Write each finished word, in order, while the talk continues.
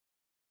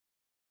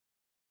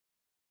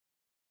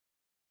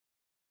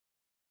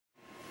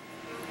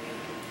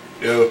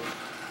Yo,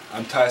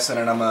 I'm Tyson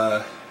and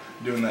I'm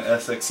doing the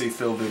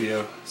sxephil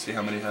video. See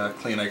how many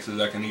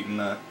Kleenexes I can eat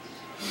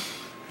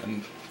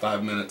in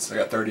 5 minutes. I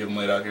got 30 of them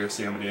laid out here.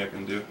 See how many I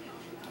can do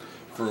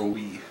for a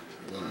Wii.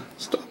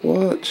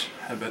 Stopwatch.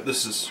 I bet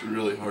this is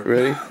really hard.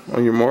 Ready?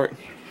 On your mark,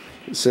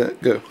 set,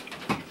 go.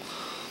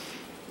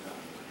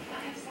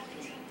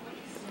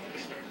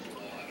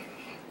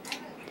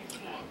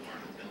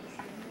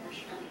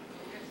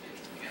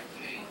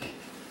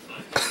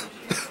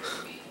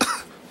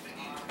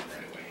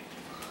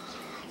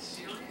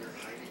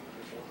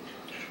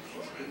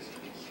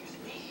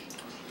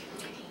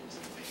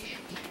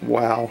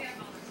 Wow.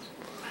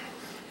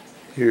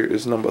 Here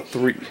is number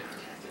 3.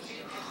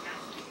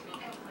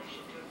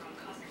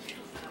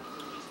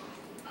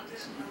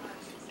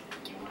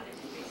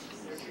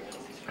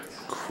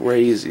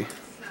 Crazy.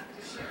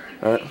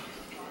 Alright.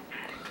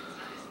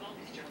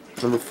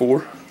 Number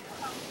 4.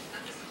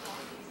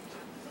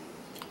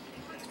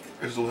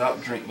 It's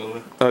without drink, by the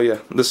way. Oh yeah,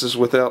 this is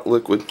without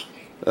liquid.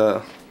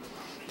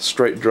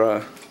 Straight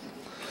dry.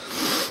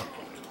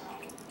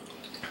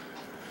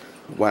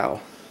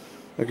 Wow.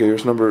 Okay,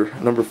 here's number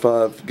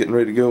 5 getting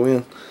ready to go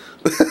in.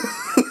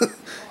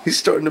 He's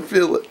starting to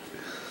feel it.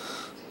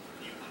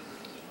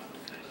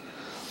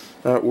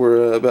 Alright,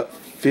 we're about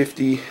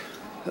 50.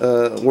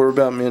 We're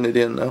about a minute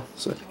in now.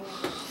 So.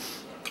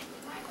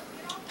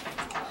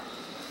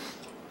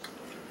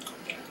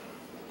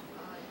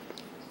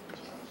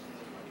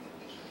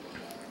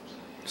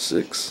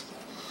 Six.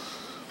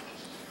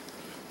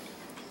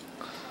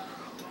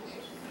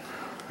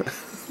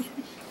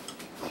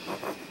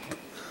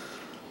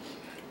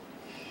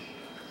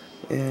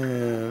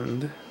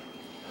 And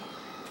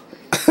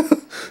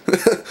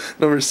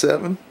number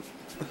 7.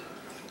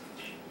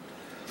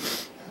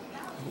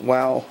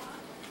 Wow.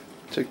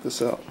 Check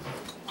this out.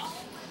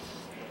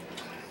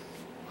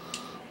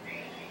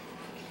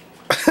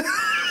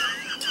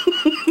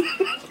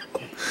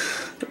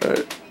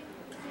 Alright.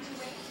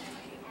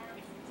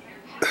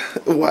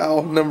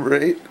 Wow, number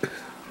 8.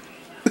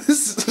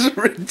 This is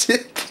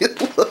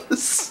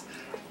ridiculous.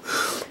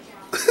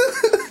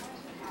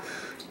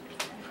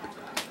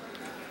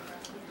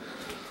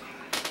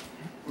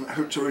 It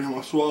hurts already in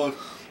my swallow.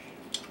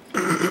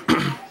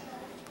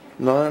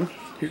 9.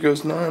 Here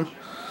goes 9.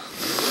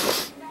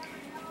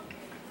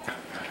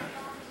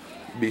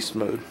 Beast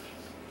mode.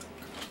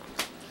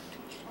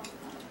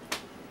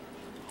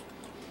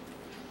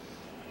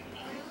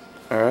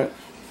 Alright.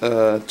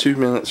 2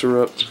 minutes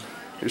are up.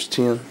 Here's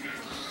 10.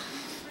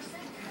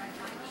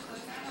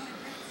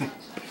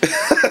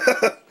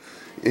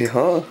 Yeah,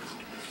 huh?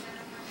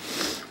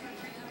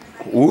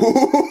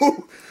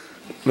 Ooh,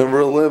 number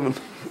 11.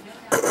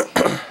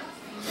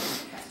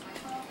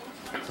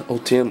 Oh,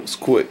 10 was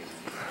quick.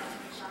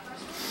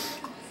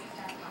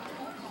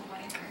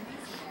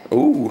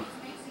 Ooh,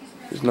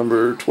 here's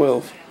number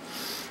 12.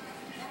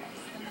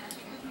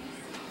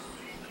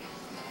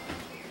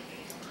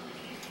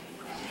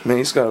 Man,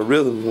 he's got a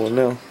rhythm one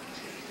now.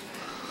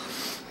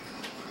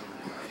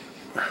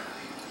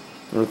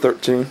 Number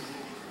 13.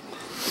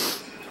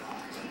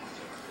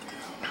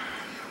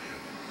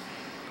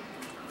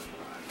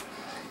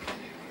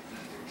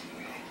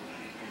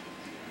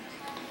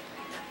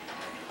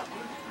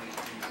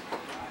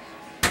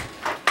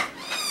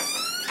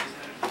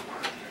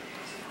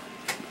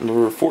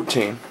 Number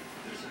 14.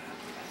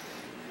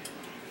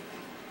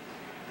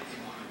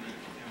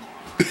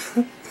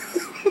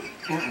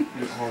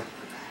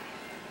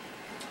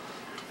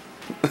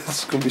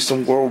 This is gonna be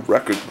some world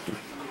record.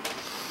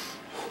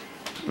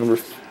 Number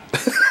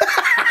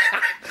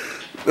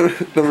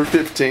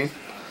 15.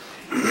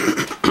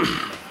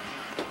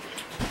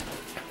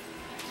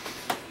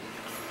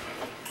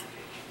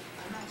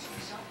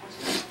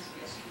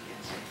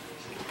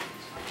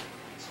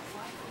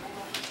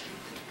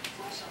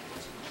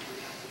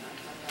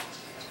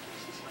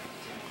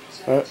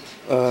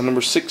 Alright,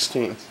 number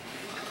 16.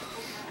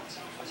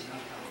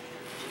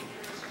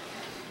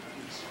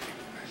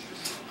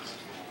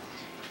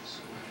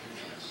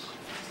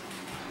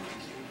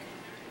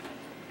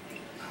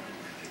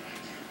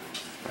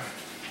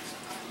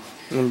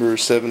 Number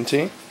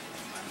 17.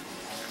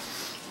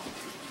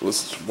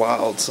 This is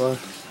wild, son.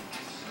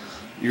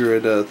 You're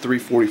at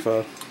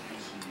 345.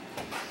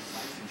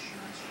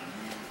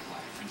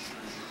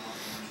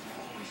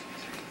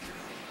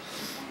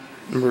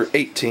 Number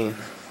 18.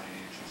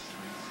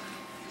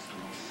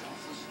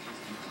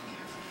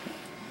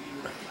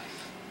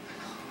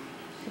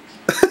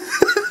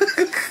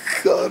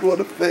 God, what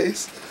a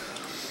face.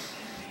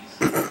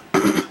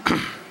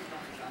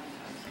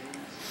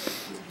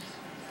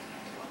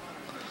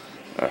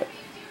 Alright.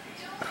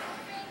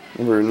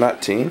 Number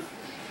 19.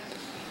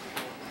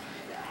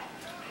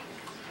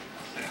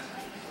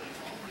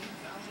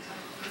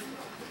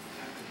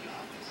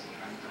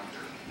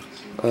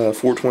 Uh,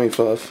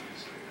 425.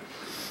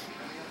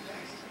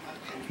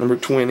 Number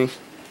 20.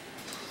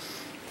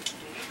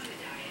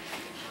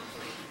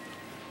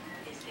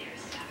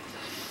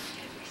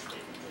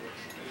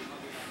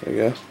 There you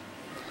go.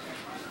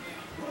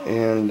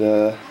 And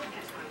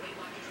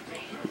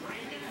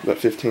About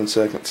 15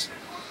 seconds.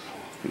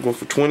 I'm going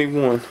for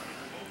 21.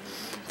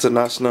 It's a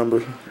nice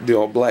number. The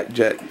all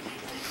blackjack.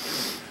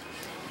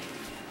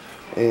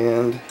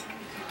 And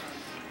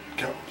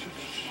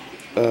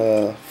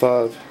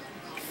 5,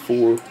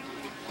 4,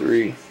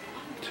 3,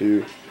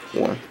 2,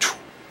 1.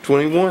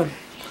 21.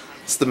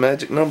 It's the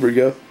magic number,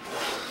 yo.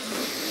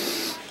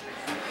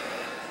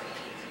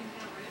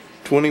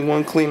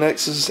 21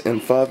 Kleenexes in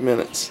 5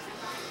 minutes.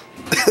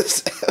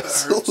 That's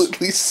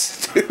absolutely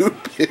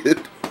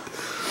stupid.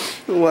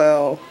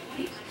 Wow.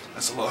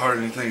 That's a lot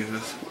harder than you think it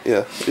is.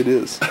 Yeah, it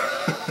is.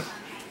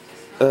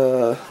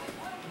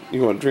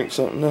 You want to drink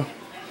something now?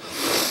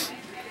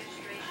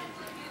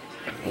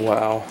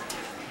 Wow.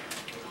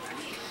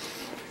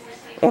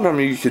 I wonder how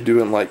many you could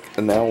do in like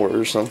an hour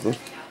or something.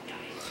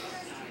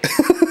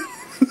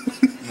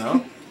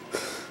 No?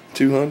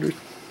 200?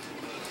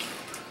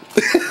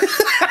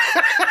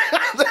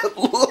 That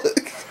look.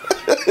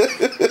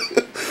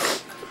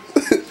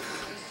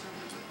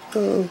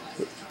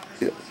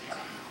 Yeah.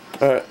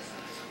 Alright.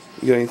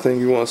 You got anything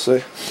you want to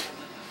say?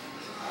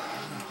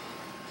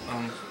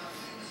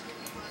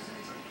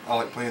 I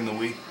like playing the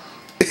Wii.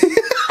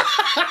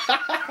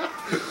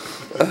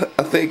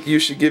 I think you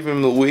should give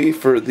him the Wii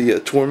for the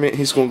torment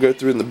he's going to go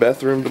through in the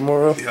bathroom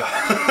tomorrow.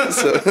 Yeah.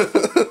 So,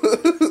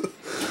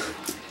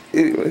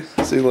 anyway,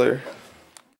 see you later.